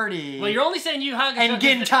 Cromartie... Well, you're only saying Yu Yu Hakusho... And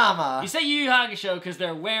Gintama. You say Yu Yu Hakusho because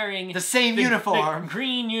they're wearing... The same uniform. The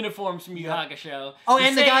green uniforms from Yu Yu Hakusho. Oh,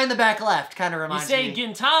 and the guy in the back left kind of reminds me. You say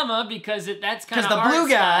Gintama because that's kind of the blue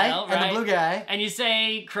guy style, right? and the blue guy. And you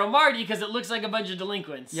say Cromartie because it looks like a bunch of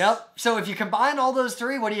delinquents. Yep. So if you combine all those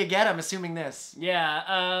three, what do you get? I'm assuming this.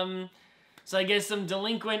 Yeah. So I guess some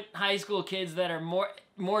delinquent high school kids that are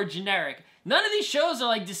more generic. None of these shows are,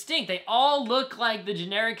 like, distinct. They all look like the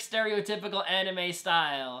generic, stereotypical anime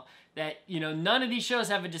style. That, you know, none of these shows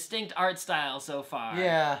have a distinct art style so far.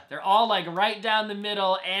 Yeah. They're all, like, right down the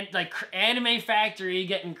middle, and, like, Anime Factory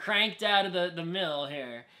getting cranked out of the mill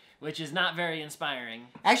here. Which is not very inspiring.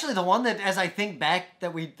 Actually, the one that, as I think back,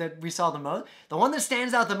 that we saw the most, the one that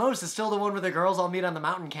stands out the most is still the one where the girls all meet on the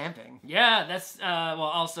mountain camping. Yeah, that's, well,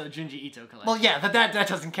 also Junji Ito collection. Well, yeah, but that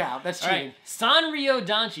doesn't count. That's cheating. Right. Sanrio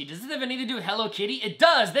Danchi. Does this have anything to do with Hello Kitty? It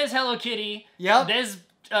does! There's Hello Kitty. Yep. There's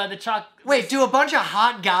the chalk... Wait, do a bunch of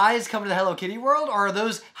hot guys come to the Hello Kitty world, or are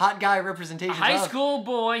those hot guy representations A high school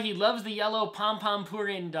boy, he loves the yellow pom-pom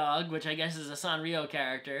Purin dog, which I guess is a Sanrio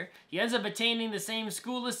character. He ends up attaining the same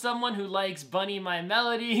school as someone who likes Bunny My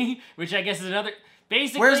Melody, which I guess is another...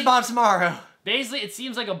 Basically... Where's Bob Tomorrow? Basically, it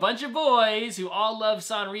seems like a bunch of boys who all love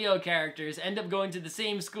Sanrio characters end up going to the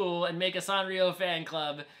same school and make a Sanrio fan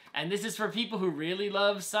club. And this is for people who really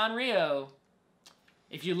love Sanrio.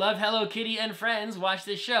 If you love Hello Kitty and Friends, watch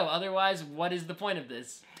this show. Otherwise, what is the point of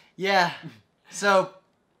this? Yeah. So,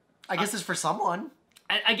 I guess it's for someone.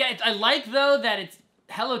 I like, though, that it's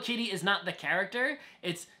Hello Kitty is not the character.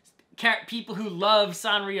 It's people who love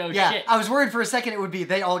Sanrio shit. I was worried for a second it would be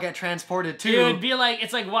they all get transported too. It would be like,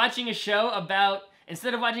 it's like watching a show about,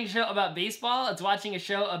 instead of watching a show about baseball, it's watching a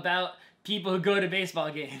show about people who go to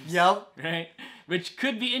baseball games. Yep. Right? Which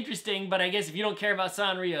could be interesting, but I guess if you don't care about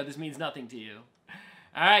Sanrio, this means nothing to you.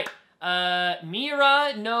 Alright.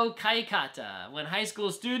 Mira no Kaikata. When high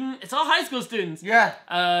school student... It's all high school students. Yeah.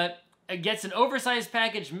 Gets an oversized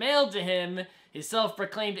package mailed to him. His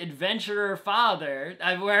self-proclaimed adventurer father.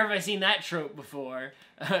 Where have I seen that trope before?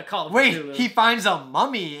 Call of Wait, Cthulhu. he finds a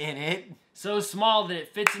mummy in it. So small that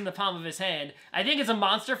it fits in the palm of his hand. I think it's a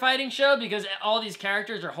monster fighting show because all these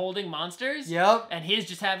characters are holding monsters. Yep. And his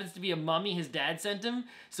just happens to be a mummy his dad sent him.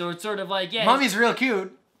 So it's sort of like, yeah. Mummy's real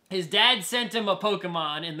cute. His dad sent him a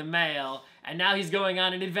Pokemon in the mail. And now he's going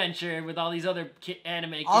on an adventure with all these other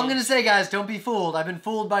anime kids. All I'm going to say, guys, don't be fooled. I've been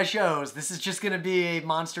fooled by shows. This is just going to be a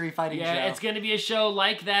monstery fighting show. Yeah, it's going to be a show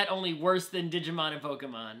like that, only worse than Digimon and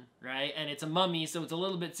Pokemon, right? And it's a mummy, so it's a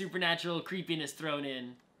little bit supernatural creepiness thrown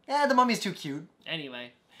in. Yeah, the mummy's too cute.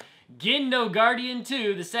 Anyway. Gin no Guardian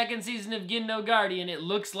 2, the second season of Gin no Guardian. It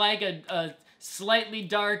looks like a slightly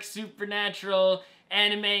dark, supernatural,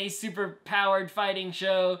 anime, super-powered fighting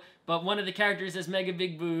show, but one of the characters has mega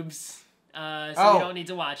big boobs. So you don't need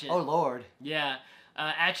to watch it. Oh, Lord. Yeah.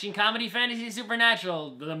 Action, comedy, fantasy,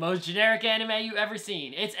 supernatural. The most generic anime you've ever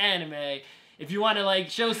seen. It's anime. If you want to, like,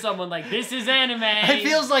 show someone, like, this is anime. It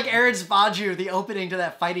feels like Aaron's Faju, the opening to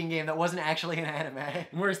that fighting game that wasn't actually an anime.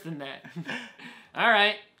 Worse than that.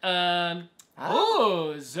 Alright.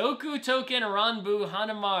 Zoku Token Ranbu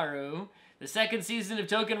Hanamaru. The second season of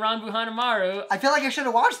Token Ranbu Hanamaru. I feel like I should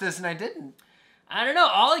have watched this and I didn't. I don't know.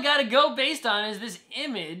 All I gotta go based on is this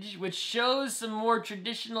image, which shows some more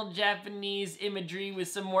traditional Japanese imagery with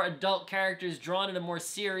some more adult characters drawn in a more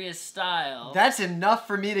serious style. That's enough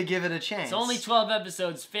for me to give it a chance. It's only 12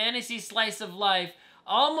 episodes. Fantasy slice of life.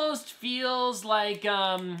 Almost feels like,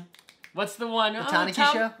 what's the one? The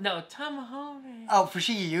Taniki show? No, Tamahome. Oh,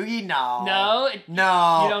 Fushigi Yugi? No. No?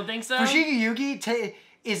 No. You don't think so? Fushigi Yugi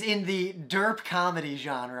is in the derp comedy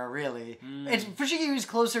genre, really. Fushigi Yugi's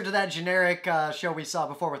closer to that generic show we saw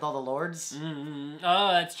before with all the lords. Mm-hmm. Oh,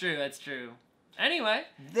 that's true, that's true. Anyway.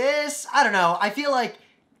 This, I don't know. I feel like,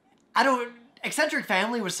 Eccentric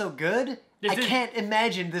Family was so good, I can't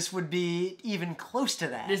imagine this would be even close to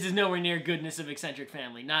that. This is nowhere near goodness of Eccentric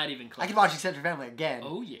Family. Not even close. I could watch Eccentric Family again.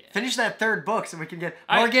 Oh, yeah. Finish that third book so we can get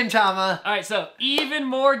more Gintama. Alright, so even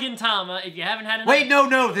more Gintama, if you haven't had enough... Wait,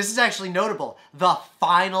 no, this is actually notable. The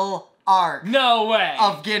final arc. No way.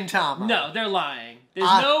 Of Gintama. No, they're lying.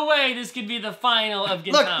 There's no way this could be the final of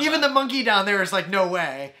Gintama. Look, even the monkey down there is like, no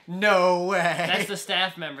way. No way. That's the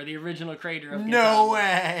staff member, the original creator of Gintama. No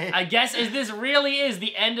way. I guess if this really is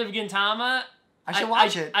the end of Gintama... I should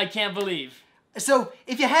watch it. I can't believe. So,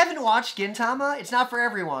 if you haven't watched Gintama, it's not for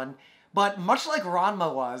everyone, but much like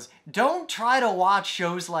Ranma was, don't try to watch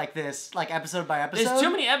shows like this, like episode by episode. There's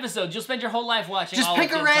too many episodes. You'll spend your whole life watching Just all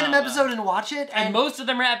pick of a random Gintama. episode and watch it. And most of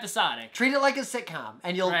them are episodic. Treat it like a sitcom,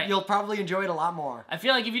 and you'll probably enjoy it a lot more. I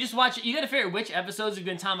feel like if you just watch it, you gotta figure out which episodes of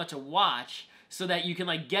Gintama to watch, so that you can,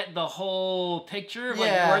 like, get the whole picture of, like,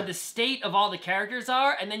 where the state of all the characters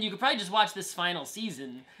are, and then you could probably just watch this final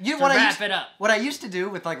season to wrap it up. What I used to do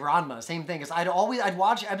with, like, Ranma, same thing, is I'd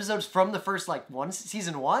watch episodes from the first, like,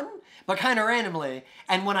 season 1, but kind of randomly,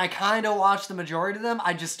 and when I kind of watched the majority of them,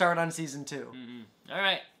 I'd just start on season 2. Mm-hmm. All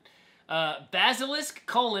right. Basilisk,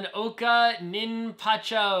 Oka, Nin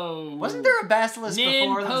Pachou. Wasn't there a Basilisk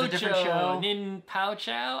before that was a different show? Nin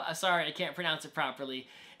Pachou? Sorry, I can't pronounce it properly.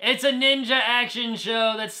 It's a ninja action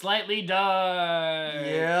show that's slightly dark.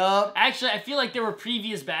 Yep. Actually, I feel like there were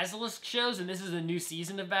previous Basilisk shows, and this is a new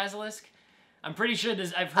season of Basilisk. I'm pretty sure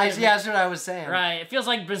this. I've heard. Yeah, that's what I was saying. Right. It feels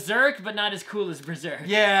like Berserk, but not as cool as Berserk.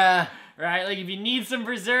 Yeah. Right. Like if you need some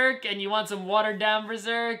Berserk and you want some watered down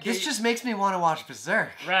Berserk. This just makes me want to watch Berserk.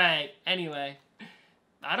 Right. Anyway.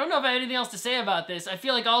 I don't know if I have anything else to say about this. I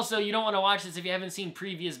feel like also you don't want to watch this if you haven't seen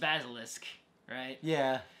previous Basilisk. Right?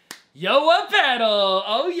 Yeah. Yoa Paddle!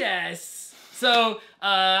 Oh, yes! So,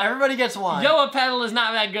 everybody gets one. Yoa Paddle is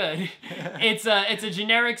not that good. It's a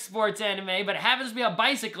generic sports anime, but it happens to be about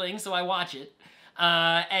bicycling, so I watch it.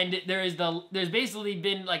 And there's basically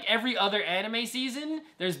been, like, every other anime season,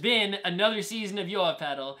 there's been another season of Yoa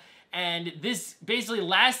Paddle. And this, basically,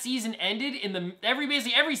 last season ended in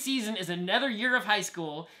every season is another year of high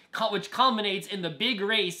school, which culminates in the big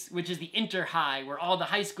race, which is the inter-high, where all the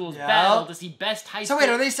high schools battle to see best high school. So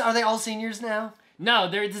wait, are they all seniors now? No,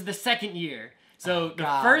 this is the second year. So the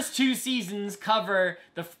first 2 seasons cover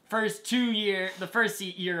the first year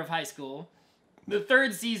of high school. The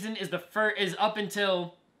third season is is up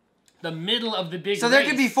until the middle of the big race. So there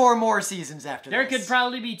could be 4 more seasons after this. There could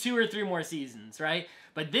probably be 2 or 3 more seasons, right?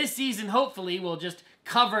 But this season, hopefully, will just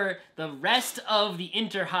cover the rest of the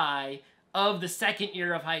inter-high of the second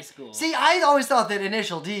year of high school. See, I always thought that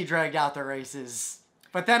Initial D dragged out the races.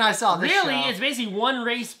 But then I saw this Really, show. it's basically one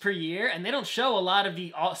race per year, and they don't show a lot of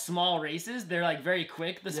the small races. They're like very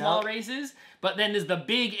quick, the small races. But then there's the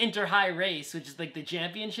big inter-high race, which is like the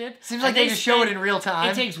championship. Seems like they just show it in real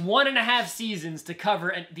time. It takes 1.5 seasons to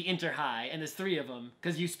cover the inter-high, and there's 3 of them,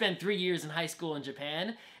 because you spend 3 years in high school in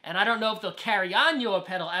Japan. And I don't know if they'll carry on Yoa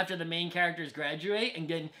Pedal after the main characters graduate, and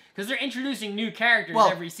then because they're introducing new characters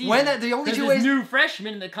every season. The only two ways, new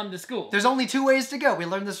freshmen that come to school. There's only 2 ways to go. We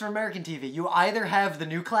learned this from American TV. You either have the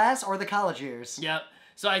new class or the college years. Yep.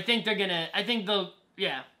 So I think they're gonna. I think they'll.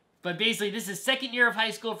 Yeah. But basically, this is second year of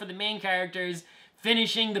high school for the main characters,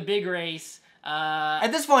 finishing the big race. At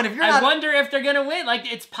this point, if you're I wonder if they're gonna win. Like,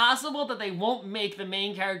 it's possible that they won't make the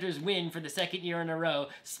main characters win for the second year in a row.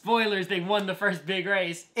 Spoilers, they won the first big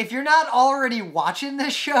race. If you're not already watching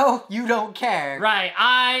this show, you don't care. Right,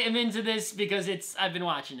 I am into this because I've been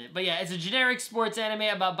watching it. But yeah, it's a generic sports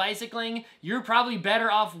anime about bicycling. You're probably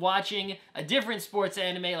better off watching a different sports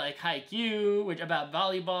anime like Haikyuu, which about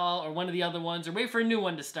volleyball, or one of the other ones, or wait for a new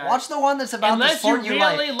one to start. Watch the one that's about the sport you like.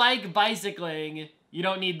 Unless you really like bicycling, you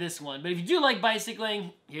don't need this one. But if you do like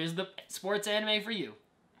bicycling, here's the sports anime for you.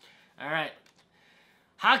 Alright.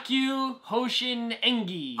 Hakyu Hoshin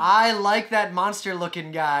Engi. I like that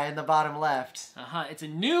monster-looking guy in the bottom left. It's a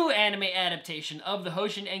new anime adaptation of the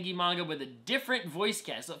Hoshin Engi manga with a different voice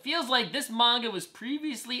cast. So it feels like this manga was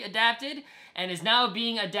previously adapted and is now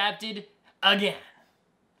being adapted again.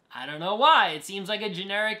 I don't know why. It seems like a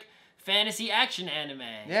generic fantasy action anime.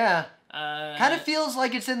 Yeah. Kind of feels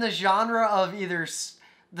like it's in the genre of either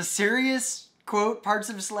the serious, quote, parts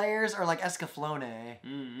of Slayers or like Escaflowne.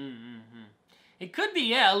 It could be,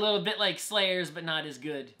 yeah, a little bit like Slayers, but not as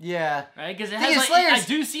good. Yeah. Right? Because it has like, Slayers, I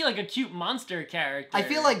do see like a cute monster character. I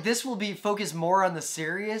feel like this will be focused more on the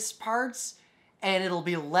serious parts, and it'll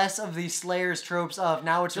be less of the Slayers tropes of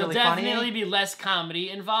now it's really funny. There'll definitely be less comedy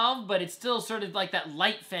involved, but it's still sort of like that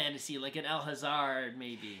light fantasy, like an El Hazard,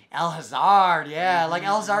 maybe. El Hazard, yeah. Like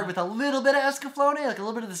El Hazard with a little bit of Escaflowne, like a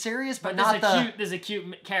little bit of the serious, but not the... There's a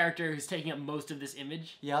cute character who's taking up most of this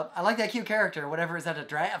image. Yep. I like that cute character. Whatever, is that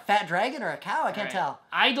a fat dragon or a cow? I can't tell.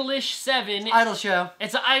 Idolish 7. It's idol show.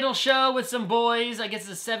 It's an idol show with some boys. I guess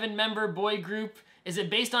it's a 7-member boy group. Is it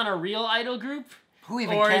based on a real idol group? Who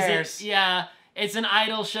even cares? Is it, yeah. It's an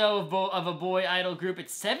idol show of a boy idol group.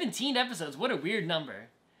 It's 17 episodes. What a weird number.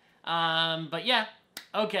 But yeah,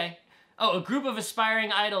 okay. Oh, a group of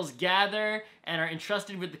aspiring idols gather and are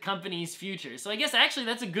entrusted with the company's future. So I guess actually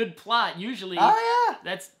that's a good plot. Usually,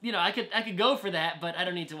 that's, you know, I could go for that, but I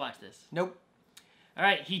don't need to watch this. Nope. All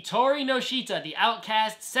right, Hitori no Shita, the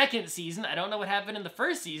Outcast second season. I don't know what happened in the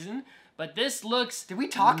first season, but this looks Did we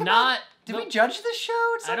talk about? Did we judge this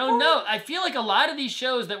show at some I don't point? know. I feel like a lot of these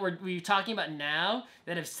shows that we're talking about now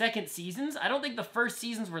that have second seasons, I don't think the first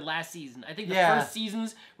seasons were last season. I think the first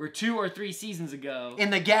seasons were 2 or 3 seasons ago.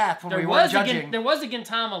 In the gap when we were judging. There was a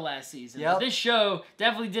Gintama last season. Yep. But this show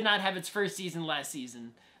definitely did not have its first season last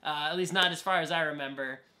season. At least not as far as I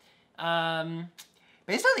remember.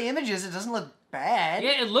 Based on the images, it doesn't look bad.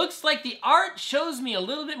 Yeah, it looks like the art shows me a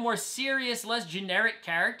little bit more serious, less generic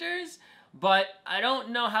characters. But I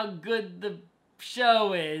don't know how good the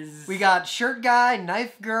show is. We got shirt guy,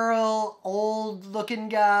 knife girl, old looking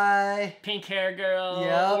guy, pink hair girl,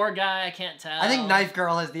 or guy, I can't tell. I think knife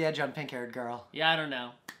girl has the edge on pink haired girl. Yeah, I don't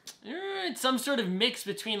know. It's some sort of mix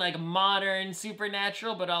between like modern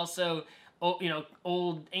supernatural, but also, you know,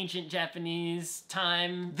 old ancient Japanese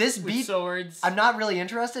time with swords. I'm not really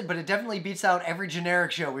interested, but it definitely beats out every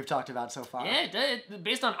generic show we've talked about so far. Yeah,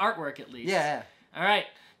 based on artwork at least. Yeah. All right.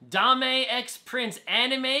 Dame X Prince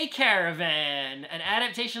Anime Caravan, an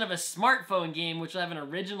adaptation of a smartphone game which will have an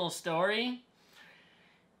original story.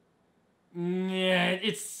 Yeah,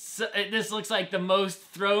 this looks like the most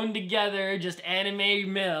thrown together just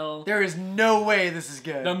anime mill. There is no way this is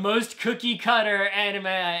good. The most cookie cutter anime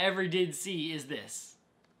I ever did see is this.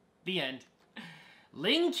 The end.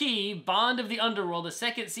 Ling Key, Bond of the Underworld, the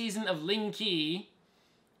second season of Ling Key.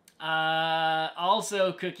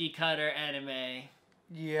 Also cookie cutter anime.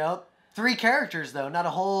 Yep. 3 characters, though, not a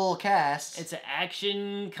whole cast. It's an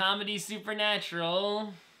action, comedy,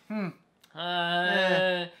 supernatural.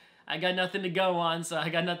 I got nothing to go on, so I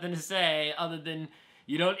got nothing to say other than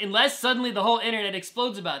you don't... Unless suddenly the whole internet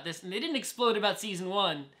explodes about this, and they didn't explode about season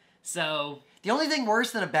 1, so... The only thing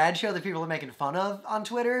worse than a bad show that people are making fun of on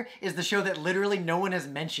Twitter is the show that literally no one has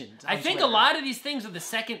mentioned on I think Twitter. a lot of these things with the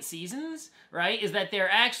second seasons, right, is that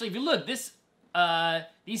they're actually... If you look,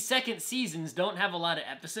 these second seasons don't have a lot of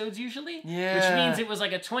episodes usually. Yeah. Which means it was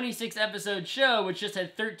like a 26 episode show which just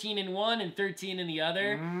had 13 in one and 13 in the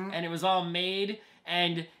other. And it was all made.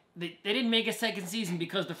 And they didn't make a second season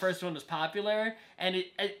because the first one was popular, and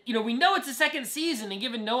we know it's a second season, and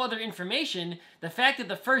given no other information, the fact that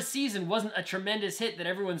the first season wasn't a tremendous hit that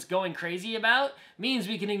everyone's going crazy about means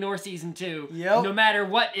we can ignore season 2, no matter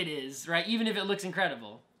what it is, right? Even if it looks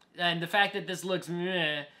incredible, and the fact that this looks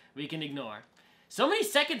meh, we can ignore. So many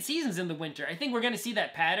second seasons in the winter. I think we're going to see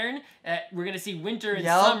that pattern. We're going to see winter and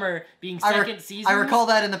summer being second seasons. I recall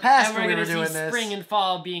that in the past when we were doing this. And we're going to see spring and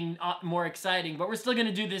fall being more exciting. But we're still going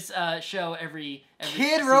to do this show every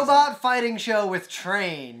Kid season. Robot fighting show with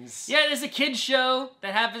trains. Yeah, there's a kid's show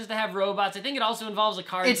that happens to have robots. I think it also involves a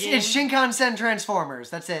card game. It's Shinkansen Transformers.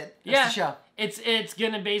 That's it. That's the show. It's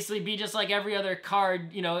going to basically be just like every other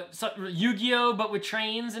card, Yu-Gi-Oh! But with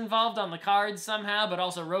trains involved on the cards somehow, but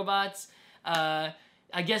also robots. I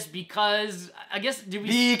guess because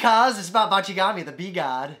it's about Bachigami, the bee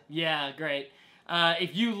god. Yeah, great.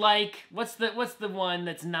 If you like, what's the one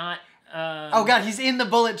that's not? Oh god, he's in the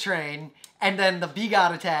bullet train, and then the bee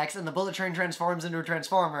god attacks, and the bullet train transforms into a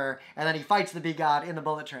transformer, and then he fights the bee god in the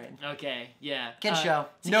bullet train. Okay, yeah. Kid show.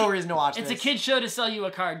 No reason to watch this. It's a kid show to sell you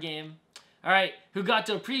a card game. All right,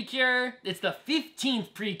 Hugato Precure. It's the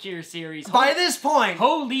 15th Precure series. By this point,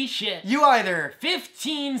 holy shit!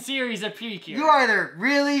 15 series of Precure. You either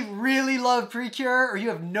really, really love Precure, or you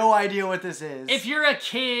have no idea what this is. If you're a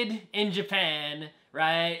kid in Japan,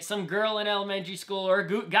 right, some girl in elementary school or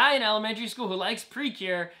a guy in elementary school who likes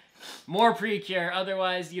Precure, more Precure.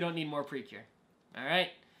 Otherwise, you don't need more Precure. All right.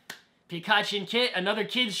 Pikachu and Kit, another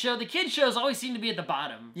kids show. The kids shows always seem to be at the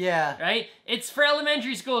bottom. Yeah. Right? It's for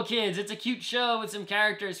elementary school kids. It's a cute show with some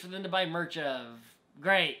characters for them to buy merch of.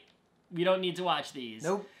 Great. We don't need to watch these.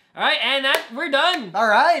 Nope. All right, and we're done. All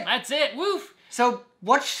right. That's it. Woof. So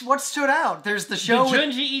what stood out? There's the show the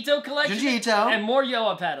Junji Ito collection. Junji Ito. And more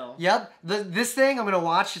Yoa Pedal. Yep. This thing I'm going to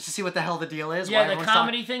watch just to see what the hell the deal is. Yeah, the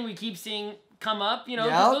comedy thing we keep seeing come up,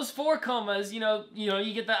 those 4 comas, you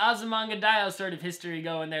get the Azumanga Daioh sort of history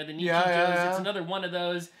going there, the Nichijos, it's another one of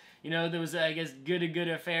those, there was, I guess,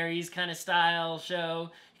 Good Fairies kind of style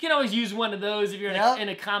show. You can always use one of those if you're in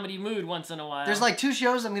a comedy mood once in a while. There's like 2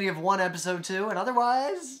 shows I'm going to give 1 episode to, and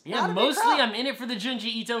otherwise, yeah, mostly I'm in it for the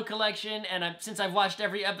Junji Ito collection, and since I've watched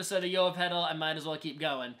every episode of Yoa Pedal, I might as well keep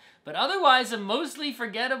going. But otherwise, a mostly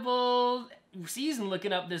forgettable season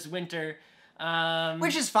looking up this winter.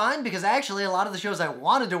 Which is fine, because actually a lot of the shows I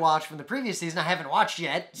wanted to watch from the previous season I haven't watched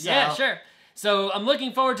yet. So. Yeah, sure. So I'm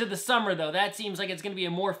looking forward to the summer, though. That seems like it's going to be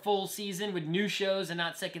a more full season with new shows and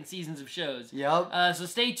not second seasons of shows. Yep. So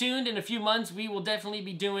stay tuned. In a few months, we will definitely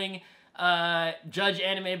be doing Judge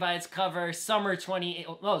Anime by its cover, spring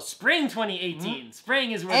 2018. Mm-hmm.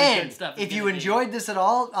 Spring is where the good stuff is. If you enjoyed this at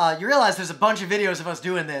all, you realize there's a bunch of videos of us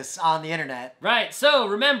doing this on the internet. Right. So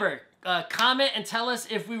remember, comment and tell us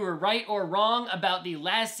if we were right or wrong about the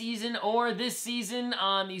last season or this season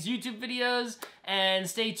on these YouTube videos. And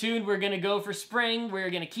stay tuned. We're going to go for spring. We're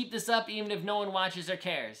going to keep this up even if no one watches or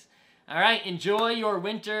cares. All right. Enjoy your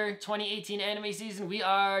winter 2018 anime season. We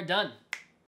are done.